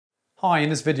Hi,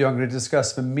 in this video I'm going to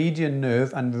discuss the median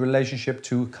nerve and the relationship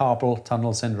to carpal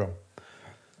tunnel syndrome.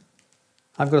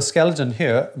 I've got a skeleton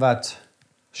here that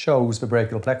shows the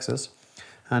brachial plexus,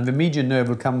 and the median nerve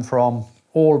will come from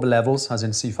all the levels, as in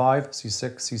C5,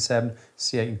 C6, C7,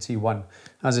 C8 and T1.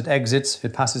 As it exits,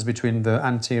 it passes between the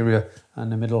anterior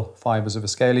and the middle fibres of the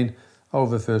scalene,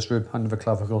 over the first rib, under the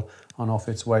clavicle, and off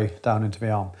its way down into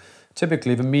the arm.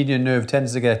 Typically, the median nerve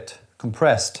tends to get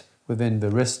compressed within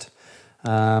the wrist,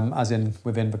 as in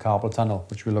within the carpal tunnel,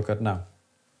 which we'll look at now.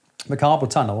 The carpal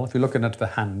tunnel, if you're looking at the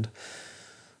hand,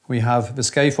 we have the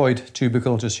scaphoid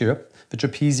tubercle just here, the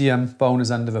trapezium bone is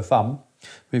under the thumb,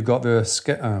 we've got the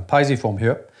pisiform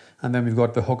here, and then we've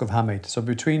got the hook of hamate. So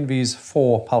between these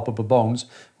four palpable bones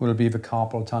will be the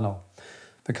carpal tunnel.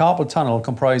 The carpal tunnel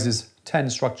comprises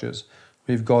 10 structures.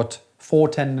 We've got 4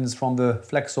 tendons from the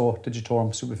flexor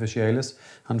digitorum superficialis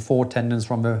and 4 tendons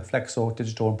from the flexor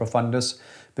digitorum profundus,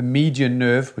 the median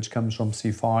nerve, which comes from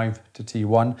C5 to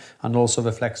T1, and also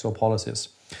the flexor pollicis.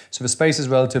 So the space is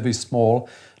relatively small.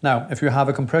 Now, if you have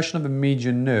a compression of the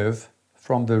median nerve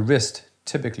from the wrist,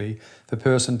 typically, the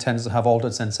person tends to have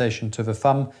altered sensation to the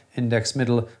thumb, index,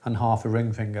 middle, and half a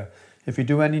ring finger. If you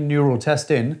do any neural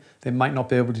testing, they might not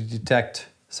be able to detect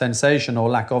sensation or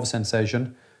lack of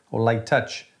sensation or light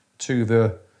touch to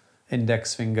the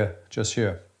index finger just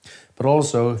here. But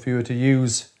also, if you were to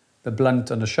use the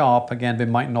blunt and the sharp, again, they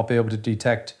might not be able to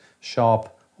detect sharp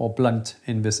or blunt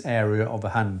in this area of the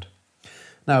hand.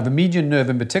 Now, the median nerve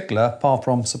in particular, apart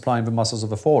from supplying the muscles of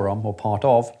the forearm, or part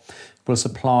of, will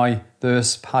supply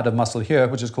this pad of muscle here,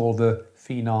 which is called the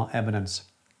thenar eminence.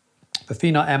 The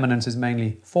thenar eminence is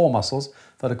mainly 4 muscles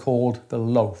that are called the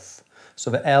LOAF. So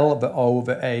the L, the O,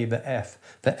 the A, the F.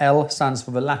 The L stands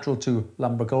for the lateral 2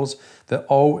 lumbricles. The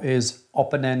O is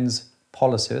opponens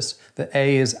pollicis. The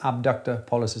A is abductor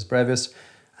pollicis brevis.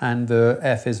 And the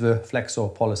F is the flexor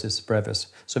pollicis brevis.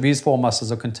 So these 4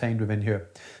 muscles are contained within here.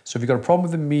 So if you've got a problem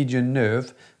with the median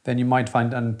nerve, then you might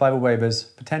find, and by the way, there's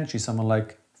potentially something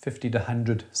like 50 to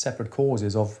 100 separate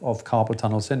causes of carpal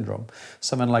tunnel syndrome.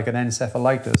 Something like an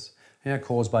encephalitis,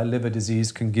 caused by liver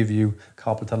disease, can give you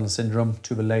carpal tunnel syndrome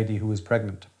to the lady who is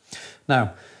pregnant.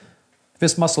 Now,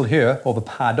 this muscle here, or the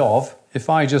pad of, if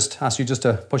I just ask you just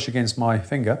to push against my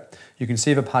finger, you can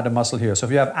see the pad of muscle here. So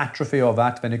if you have atrophy of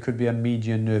that, then it could be a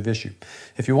median nerve issue.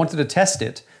 If you wanted to test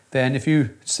it, then if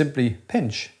you simply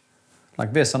pinch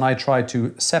like this, and I try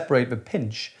to separate the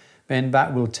pinch, then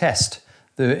that will test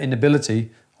the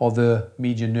inability of the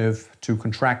median nerve to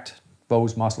contract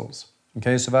those muscles.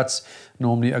 Okay, so that's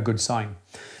normally a good sign.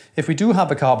 If we do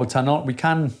have a carpal tunnel, we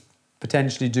can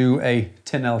potentially do a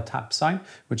tinel tap sign,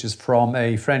 which is from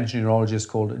a French neurologist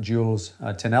called Jules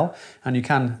Tinel. And you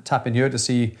can tap in here to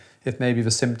see if maybe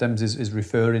the symptoms is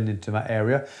referring into that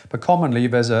area. But commonly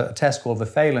there's a test called the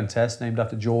Phalen test, named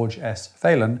after George S.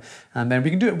 Phalen. And then we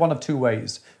can do it one of 2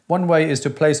 ways. One way is to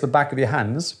place the back of your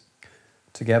hands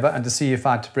together and to see if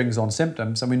that brings on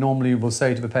symptoms. And we normally will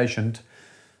say to the patient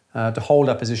to hold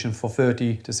that position for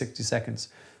 30 to 60 seconds.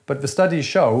 But the studies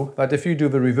show that if you do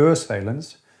the reverse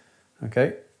phalens,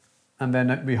 okay, and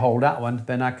then we hold that one,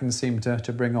 then that can seem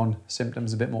to bring on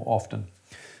symptoms a bit more often.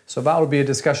 So that will be a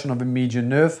discussion of the median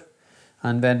nerve,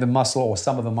 and then the muscle, or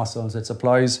some of the muscles it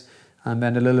supplies, and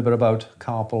then a little bit about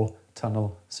carpal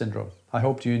tunnel syndrome. I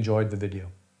hope you enjoyed the video.